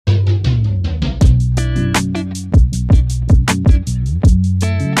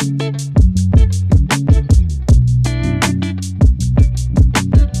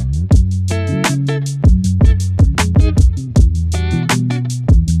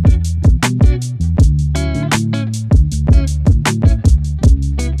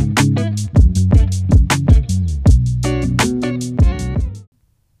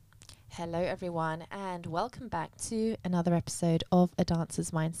welcome back to another episode of A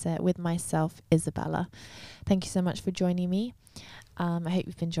Dancer's Mindset with myself, Isabella. Thank you so much for joining me. I hope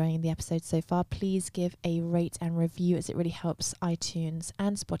you've been enjoying the episode so far. Please give a rate and review, as it really helps iTunes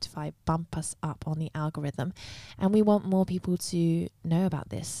and Spotify bump us up on the algorithm. And we want more people to know about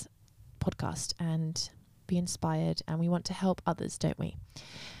this podcast and be inspired, and we want to help others, don't we?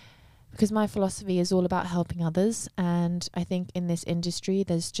 Because my philosophy is all about helping others, and I think in this industry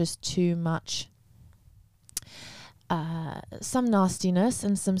there's just too much some nastiness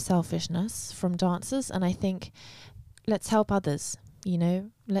and some selfishness from dancers, and I think let's help others,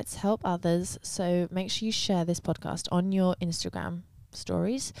 let's help others. So make sure you share this podcast on your Instagram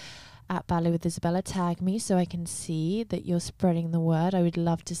stories at Ballet with Isabella. Tag me so I can see that you're spreading the word. I would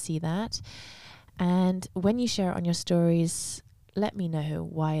love to see that. And when you share it on your stories, let me know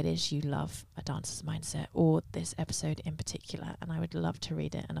why it is you love A Dancer's Mindset or this episode in particular, and I would love to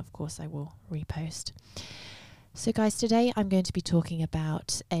read it, and of course I will repost. So guys, today I'm going to be talking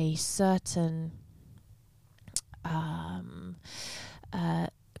about a certain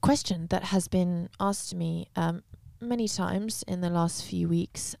question that has been asked to me many times in the last few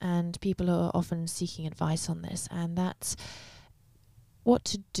weeks, and people are often seeking advice on this, and that's what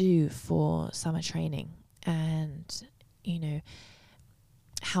to do for summer training, and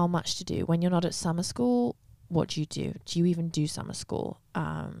how much to do when you're not at summer school. What do? Do you even do summer school,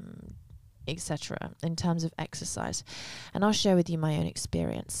 etc., in terms of exercise? And I'll share with you my own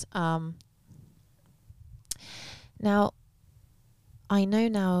experience. Now, I know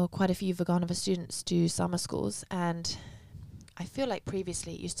now quite a few Vaganova students do summer schools, and I feel like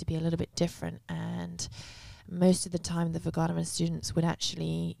previously it used to be a little bit different, and most of the time the Vaganova students would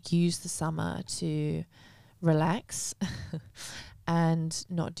actually use the summer to relax and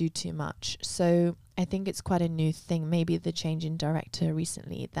not do too much. So I think it's quite a new thing, maybe the change in director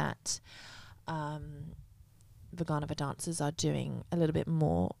recently, that Vaganova dancers are doing a little bit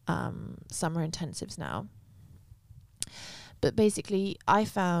more summer intensives now. But basically, I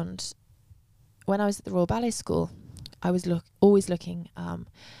found when I was at the Royal Ballet School, I was always looking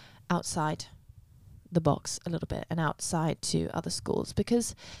outside the box a little bit and outside to other schools,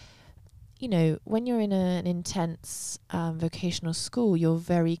 because when you're in an intense vocational school, you're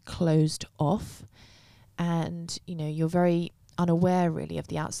very closed off, and you're very unaware really of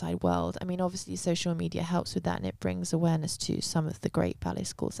the outside world. I mean, obviously social media helps with that, and it brings awareness to some of the great ballet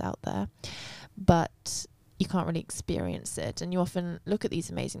schools out there, but you can't really experience it. And you often look at these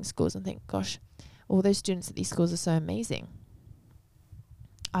amazing schools and think, gosh, all those students at these schools are so amazing.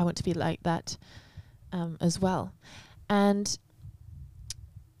 I want to be like that as well. And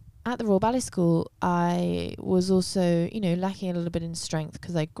at the Royal Ballet School, I was also, lacking a little bit in strength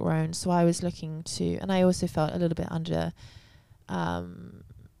because I'd grown. So I was looking to, and I also felt a little bit under,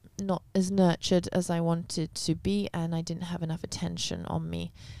 not as nurtured as I wanted to be, and I didn't have enough attention on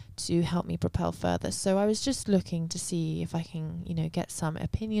me to help me propel further. So I was just looking to see if I can, get some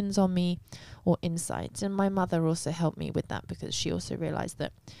opinions on me or insights. And my mother also helped me with that, because she also realized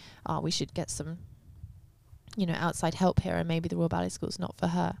that we should get some, outside help here, and maybe the Royal Ballet School is not for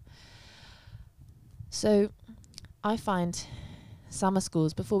her. So I find summer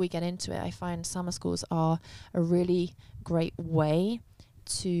schools, before we get into it, I find summer schools are a really great way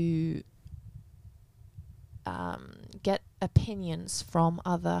to get opinions from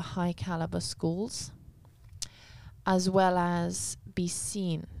other high caliber schools, as well as be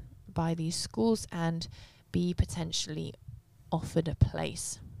seen by these schools and be potentially offered a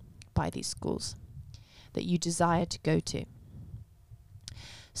place by these schools that you desire to go to.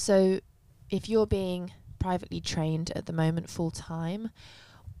 So if you're being privately trained at the moment full time,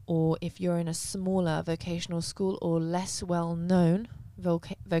 or if you're in a smaller vocational school or less well known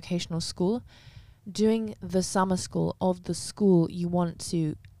vocational school, doing the summer school of the school you want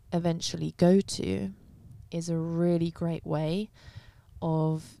to eventually go to is a really great way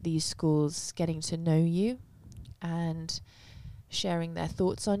of these schools getting to know you and sharing their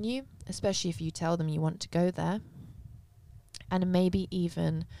thoughts on you, especially if you tell them you want to go there, and maybe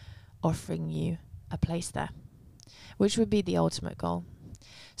even offering you a place there, which would be the ultimate goal.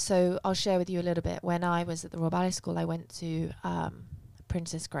 So I'll share with you a little bit. When I was at the Royal Ballet School, I went to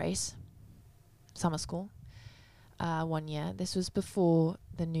Princess Grace summer school 1 year. This was before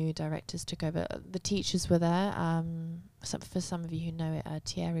the new directors took over. The teachers were there. For some of you who know it,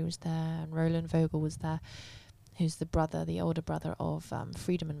 Thierry was there, and Roland Vogel was there, who's the older brother of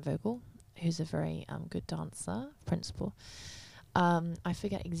Friedemann Vogel, who's a very good dancer, principal. I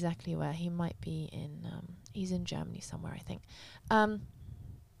forget exactly where. He might be in, he's in Germany somewhere, I think.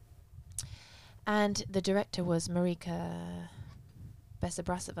 And the director was Marika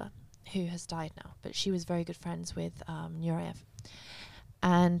Besabrasova, who has died now, but she was very good friends with Nureyev.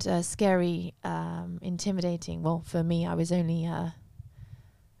 And scary, intimidating. Well, for me, I was only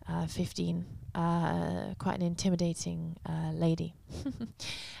 15. Quite an intimidating lady.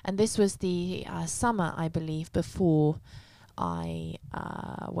 And this was the summer, I believe, before I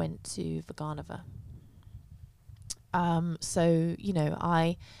went to Vaganova. So, you know,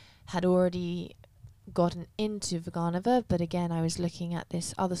 I had already gotten into Vaganova, but again, I was looking at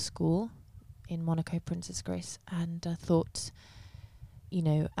this other school in Monaco, Princess Grace, and thought, you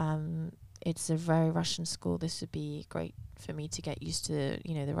know, it's a very Russian school. This would be great for me to get used to,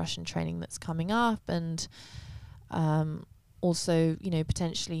 you know, the Russian training that's coming up, and also, you know,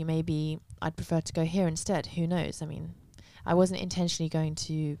 potentially maybe I'd prefer to go here instead. Who knows? I mean, I wasn't intentionally going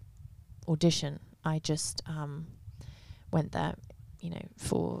to audition. I just went there, you know,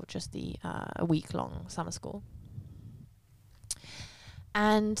 for just the a week-long summer school.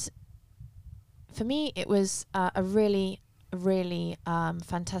 And for me, it was a really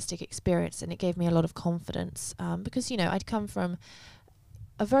fantastic experience, and it gave me a lot of confidence, because, you know, I'd come from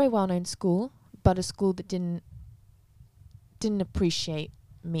a very well-known school, but a school that didn't appreciate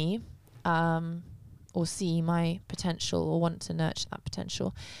me, or see my potential or want to nurture that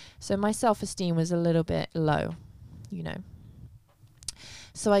potential. So my self-esteem was a little bit low, you know.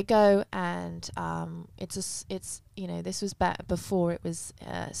 So I go, and it's you know, this was back before it was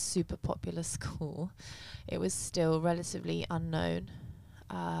a super popular school. It was still relatively unknown,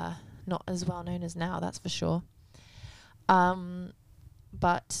 not as well known as now, that's for sure. But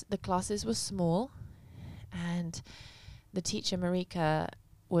the classes were small, and the teacher Marika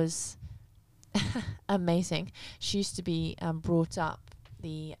was amazing. She used to be brought up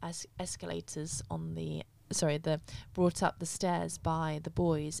the escalators on the brought up the stairs by the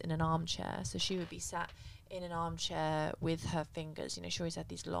boys in an armchair. So she would be sat in an armchair with her fingers. You know, she always had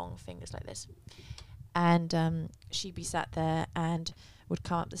these long fingers like this. And she'd be sat there and would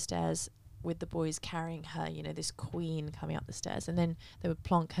come up the stairs with the boys carrying her, you know, this queen coming up the stairs. And then they would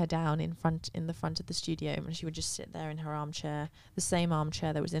plonk her down in the front of the studio, and she would just sit there in her armchair, the same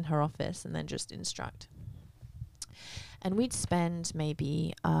armchair that was in her office, and then just instruct. And we'd spend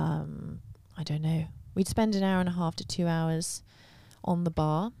maybe, I don't know, we'd spend an hour and a half to 2 hours on the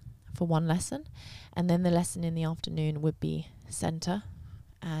bar for one lesson, and then the lesson in the afternoon would be center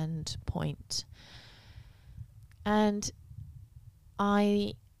and point. And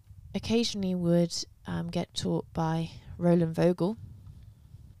I occasionally would get taught by Roland Vogel,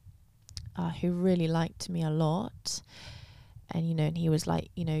 who really liked me a lot. And, you know, and he was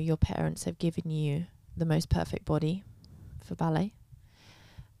like, you know, your parents have given you the most perfect body for ballet.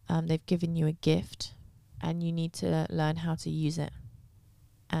 They've given you a gift, and you need to learn how to use it.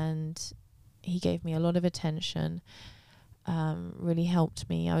 And he gave me a lot of attention, really helped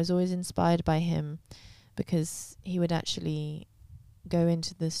me. I was always inspired by him, because he would actually go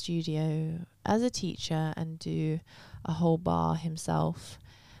into the studio as a teacher and do a whole bar himself,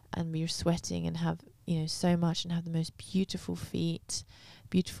 and be sweating and have, you know, so much, and have the most beautiful feet,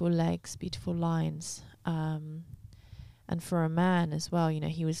 beautiful legs, beautiful lines. And for a man as well, you know,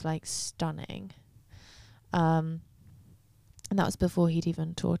 he was like stunning. And that was before he'd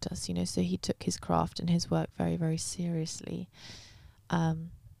even taught us, you know, so he took his craft and his work very, very seriously.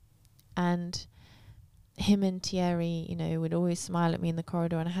 And him and Thierry, you know, would always smile at me in the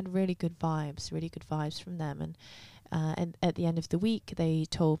corridor, and I had really good vibes from them. And at the end of the week, they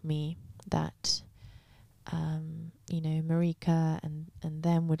told me that, you know, Marika and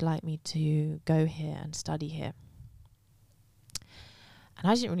them would like me to go here and study here. And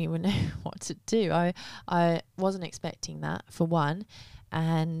I didn't really even know what to do. I wasn't expecting that, for one.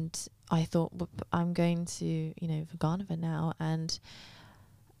 And I thought, I'm going to, you know, Vaganova now. And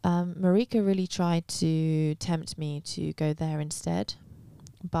Marika really tried to tempt me to go there instead.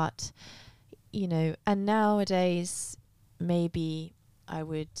 But, you know, and nowadays, maybe I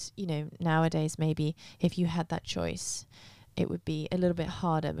would, you know, maybe if you had that choice, it would be a little bit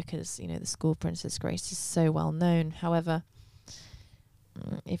harder, because, you know, the school Princess Grace is so well known. However,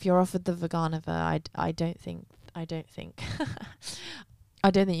 if you're offered the Vaganova, I don't think I don't think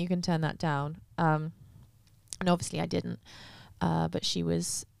you can turn that down. And obviously I didn't. But she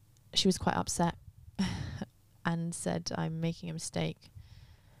was quite upset and said, I'm making a mistake.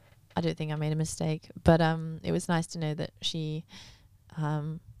 I don't think I made a mistake, but it was nice to know that she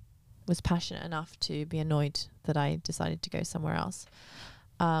was passionate enough to be annoyed that I decided to go somewhere else.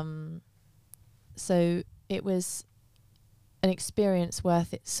 So it was an experience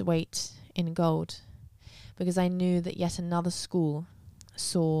worth its weight in gold, because I knew that yet another school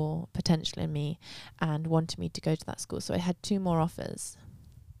saw potential in me and wanted me to go to that school. So I had 2 more offers.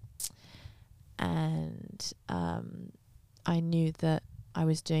 and I knew that I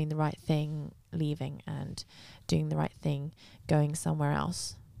was doing the right thing leaving and doing the right thing going somewhere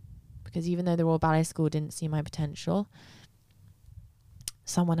else. Because even though the Royal Ballet School didn't see my potential,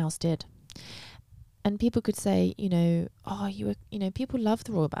 someone else did. And people could say, oh, you were, people love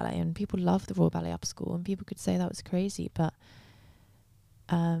the Royal Ballet and people love the Royal Ballet Upper School, and people could say that was crazy, but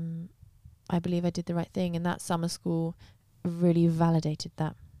I believe I did the right thing, and that summer school really validated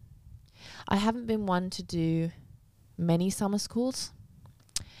that. I haven't been one to do many summer schools.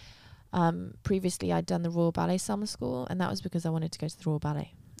 Previously, I'd done the Royal Ballet Summer School, and that was because I wanted to go to the Royal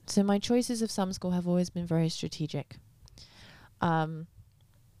Ballet. So my choices of summer school have always been very strategic, and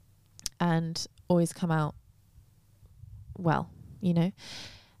always come out well,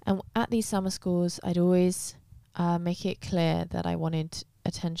 And at these summer schools, I'd always make it clear that I wanted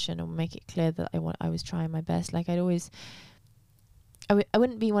attention, or make it clear that I was trying my best. Like I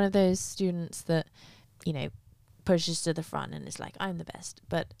wouldn't be one of those students that, pushes to the front and is like, I'm the best.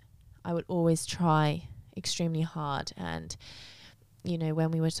 But I would always try extremely hard. And,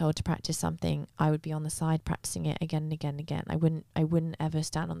 when we were told to practice something, I would be on the side practicing it again and again and again. I wouldn't ever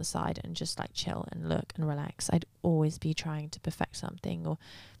stand on the side and just like chill and look and relax. I'd always be trying to perfect something, or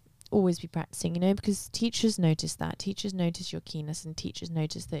always be practicing, because teachers notice that. Teachers notice your keenness, and teachers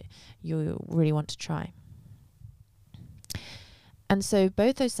notice that you really want to try. And so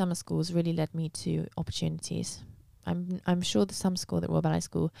both those summer schools really led me to opportunities. I'm sure the summer school, the Royal Ballet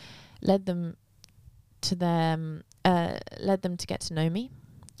School, led them to get to know me.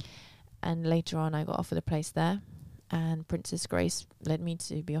 And later on, I got offered a place there, and Princess Grace led me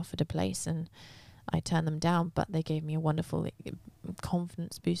to be offered a place, and I turned them down, but they gave me a wonderful,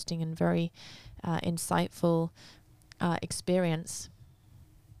 confidence boosting and very insightful experience.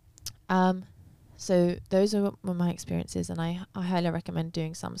 So those were my experiences, and I highly recommend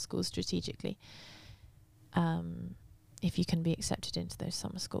doing summer schools strategically, if you can be accepted into those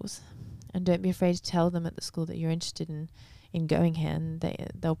summer schools. And don't be afraid to tell them at the school that you're interested in going here, and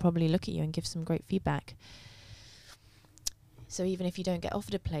they'll probably look at you and give some great feedback. So even if you don't get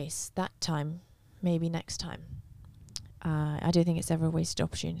offered a place that time, maybe next time. I don't think it's ever a wasted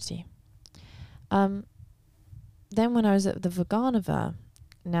opportunity. Then when I was at the Vaganova,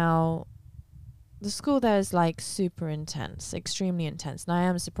 now the school there is like super intense, extremely intense. And I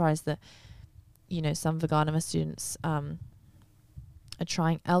am surprised that, some Vaganova students are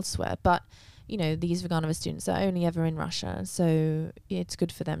trying elsewhere. But, these Vaganova students are only ever in Russia. So it's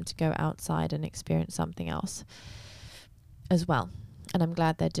good for them to go outside and experience something else as well. And I'm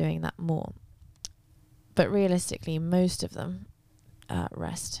glad they're doing that more. But realistically, most of them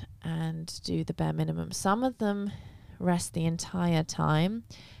rest and do the bare minimum. Some of them rest the entire time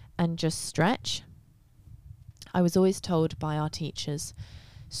and just stretch. I was always told by our teachers,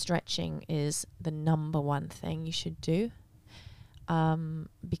 stretching is the number one thing you should do,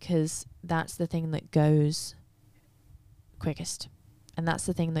 because that's the thing that goes quickest, and that's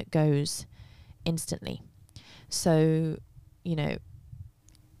the thing that goes instantly. So,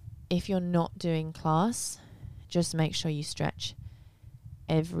 if you're not doing class, just make sure you stretch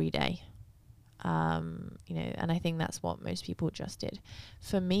every day. And I think that's what most people just did.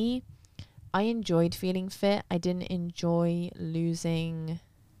 For me, I enjoyed feeling fit. I didn't enjoy losing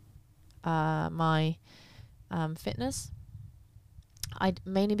my fitness.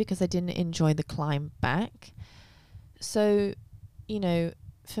 Mainly because I didn't enjoy the climb back. So,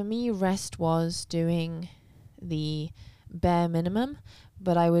 for me, rest was doing the bare minimum,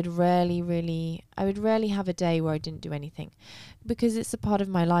 but I would rarely have a day where I didn't do anything, because it's a part of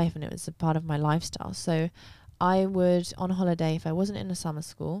my life and it was a part of my lifestyle. So I would, on holiday, if I wasn't in a summer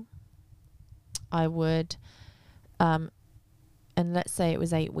school, I would, and let's say it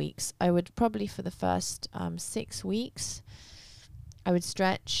was 8 weeks, I would probably for the first 6 weeks, I would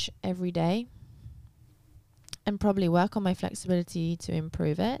stretch every day and probably work on my flexibility to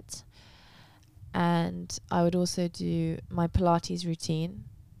improve it. And I would also do my Pilates routine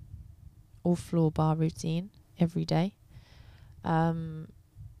or floor bar routine every day.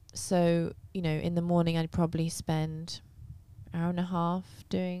 So, in the morning I'd probably spend an hour and a half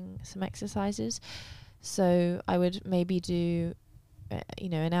doing some exercises. So I would maybe do,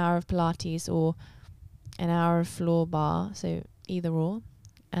 an hour of Pilates or an hour of floor bar, so either or.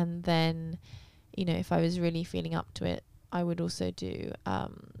 And then, if I was really feeling up to it, I would also do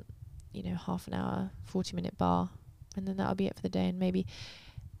half an hour, 40-minute bar, and then that'll be it for the day. And maybe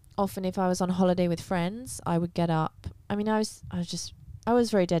often if I was on holiday with friends, I would get up. I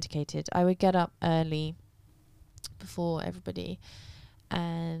was very dedicated. I would get up early before everybody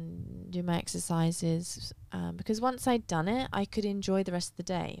and do my exercises, because once I'd done it, I could enjoy the rest of the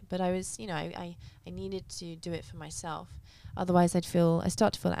day. But I was, I needed to do it for myself. Otherwise, I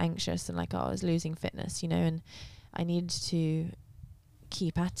start to feel anxious and like, I was losing fitness, and I needed to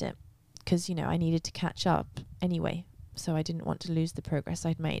keep at it because, I needed to catch up anyway. So I didn't want to lose the progress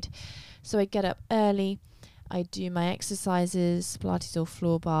I'd made. So I'd get up early, I'd do my exercises, Pilates or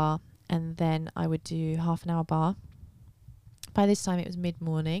floor bar, and then I would do half an hour bar. By this time it was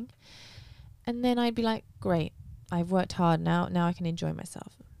mid-morning, and then I'd be like, great, I've worked hard now I can enjoy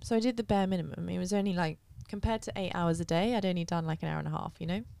myself. So I did the bare minimum. It was only like, compared to 8 hours a day, I'd only done like an hour and a half,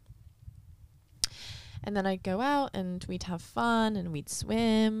 and then I'd go out and we'd have fun and we'd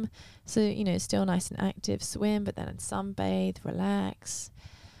swim. So, still nice and active swim, but then I'd sunbathe, relax.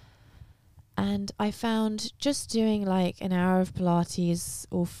 And I found just doing like an hour of Pilates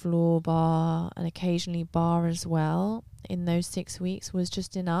or floor bar and occasionally bar as well in those 6 weeks was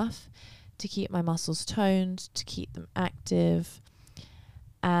just enough to keep my muscles toned, to keep them active.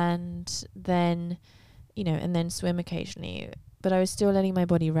 And then, and then swim occasionally. But I was still letting my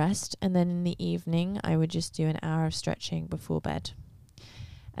body rest. And then in the evening, I would just do an hour of stretching before bed.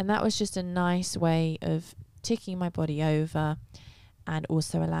 And that was just a nice way of ticking my body over and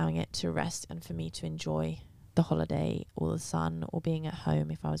also allowing it to rest and for me to enjoy the holiday or the sun or being at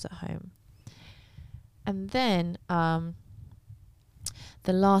home if I was at home. And then the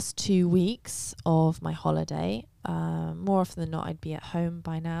last 2 weeks of my holiday, more often than not, I'd be at home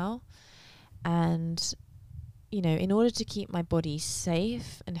by now. And, in order to keep my body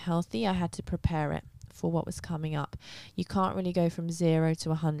safe and healthy, I had to prepare it for what was coming up. You can't really go from 0 to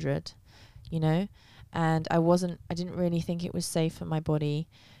 100, and I didn't really think it was safe for my body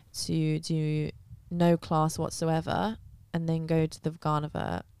to do no class whatsoever and then go to the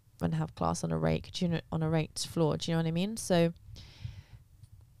Vaganova and have class on a raked floor. Do you know what I mean? So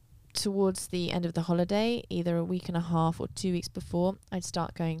towards the end of the holiday, either a week and a half or 2 weeks before, I'd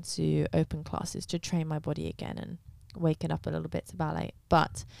start going to open classes to train my body again and wake it up a little bit to ballet.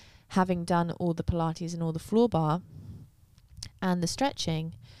 But having done all the Pilates and all the floor bar and the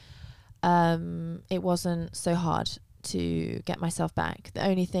stretching, it wasn't so hard to get myself back. The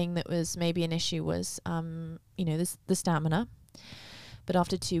only thing that was maybe an issue was, the stamina. But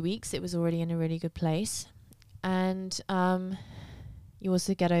after 2 weeks, it was already in a really good place. And you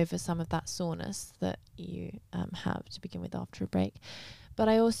also get over some of that soreness that you have to begin with after a break. But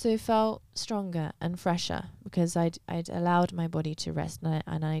I also felt stronger and fresher because I'd allowed my body to rest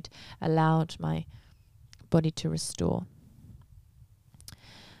and I'd allowed my body to restore.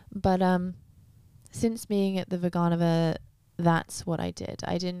 But since being at the Vaganova, that's what I did.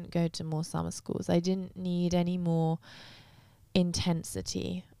 I didn't go to more summer schools. I didn't need any more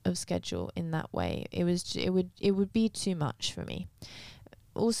intensity of schedule in that way. It would be too much for me.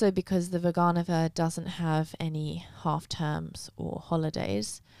 Also because the Vaganova doesn't have any half terms or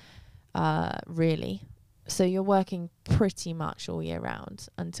holidays, really. So you're working pretty much all year round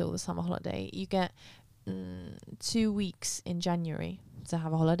until the summer holiday. You get 2 weeks in January to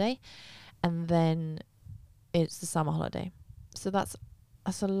have a holiday, and then it's the summer holiday. So that's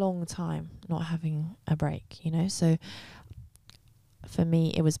a long time not having a break, So for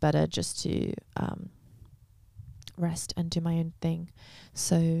me, it was better just to rest and do my own thing.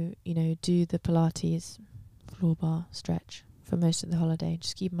 So, do the Pilates, floor bar, stretch for most of the holiday,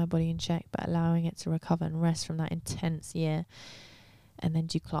 just keeping my body in check, but allowing it to recover and rest from that intense year, and then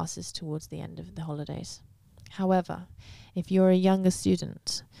do classes towards the end of the holidays. However, if you're a younger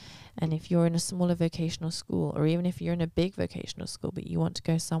student and if you're in a smaller vocational school, or even if you're in a big vocational school but you want to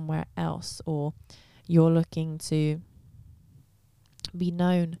go somewhere else, or you're looking to be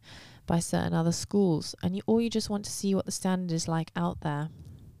known by certain other schools, and you just want to see what the standard is like out there,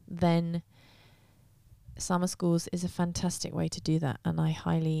 then summer schools is a fantastic way to do that, and I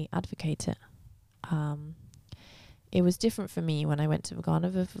highly advocate it. It was different for me when I went to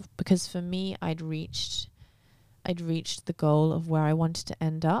Vaganova because for me I'd reached the goal of where I wanted to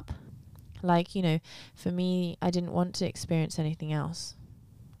end up. Like, for me, I didn't want to experience anything else.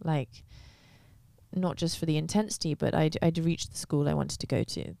 Like, not just for the intensity, but I'd reached the school I wanted to go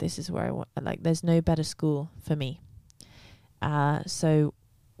to. This is where I want, there's no better school for me. So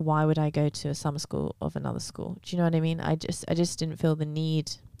why would I go to a summer school of another school? Do you know what I mean? I just didn't feel the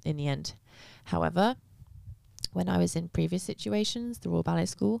need in the end. However, when I was in previous situations, the Royal Ballet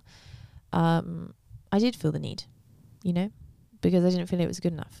School, I did feel the need, because I didn't feel it was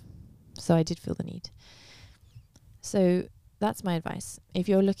good enough. So I did feel the need. So that's my advice. If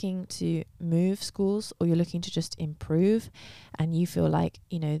you're looking to move schools, or you're looking to just improve, and you feel like,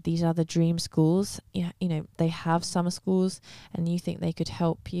 these are the dream schools, they have summer schools, and you think they could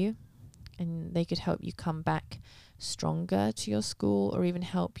help you, and they could help you come back stronger to your school, or even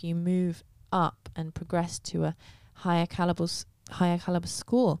help you move up and progress to a higher caliber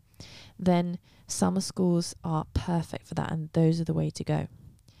school, then summer schools are perfect for that, and those are the way to go.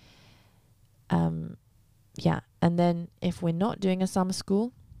 And then if we're not doing a summer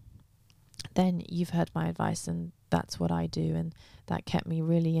school, then you've heard my advice, and that's what I do, and that kept me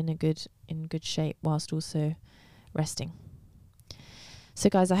really in good shape whilst also resting. So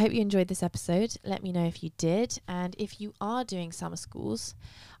guys, I hope you enjoyed this episode. Let me know if you did, and if you are doing summer schools,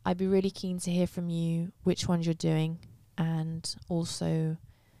 I'd be really keen to hear from you which ones you're doing, and also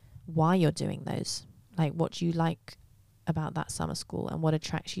why you're doing those. Like, what do you like about that summer school, and what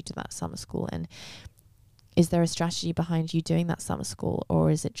attracts you to that summer school, and is there a strategy behind you doing that summer school, or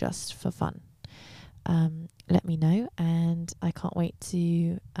is it just for fun? Let me know, and I can't wait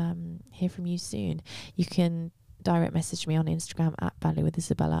to hear from you soon. You can direct message me on Instagram at Ballet with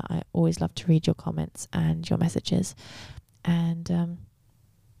Isabella. I always love to read your comments and your messages, and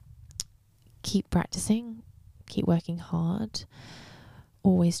keep practicing, keep working hard,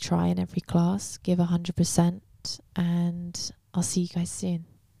 always try in every class, give 100%, and I'll see you guys soon.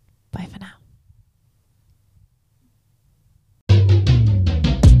 Bye for now.